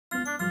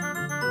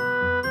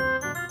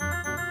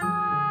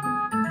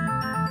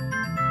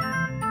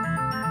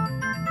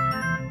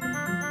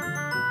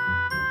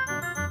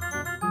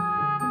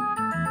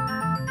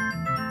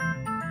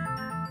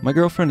My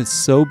girlfriend is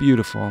so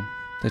beautiful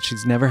that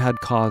she's never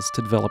had cause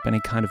to develop any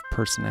kind of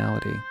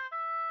personality.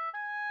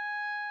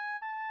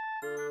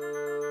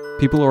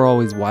 People are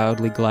always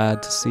wildly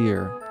glad to see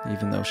her,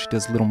 even though she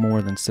does little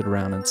more than sit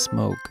around and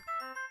smoke.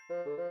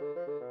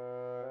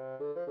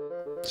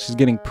 She's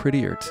getting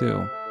prettier,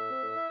 too.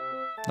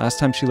 Last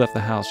time she left the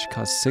house, she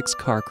caused 6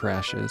 car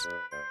crashes,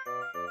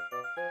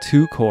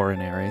 2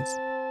 coronaries,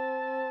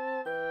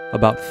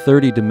 about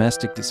 30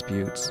 domestic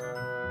disputes,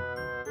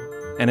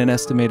 and an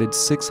estimated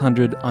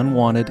 600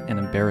 unwanted and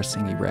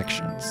embarrassing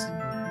erections.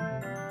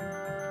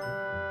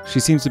 She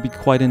seems to be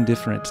quite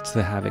indifferent to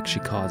the havoc she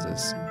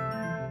causes.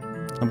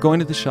 "I'm going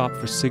to the shop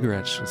for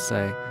cigarettes," she'll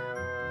say,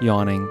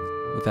 yawning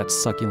with that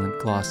succulent,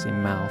 glossy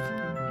mouth.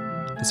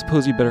 "I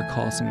suppose you better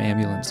call some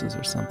ambulances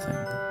or something."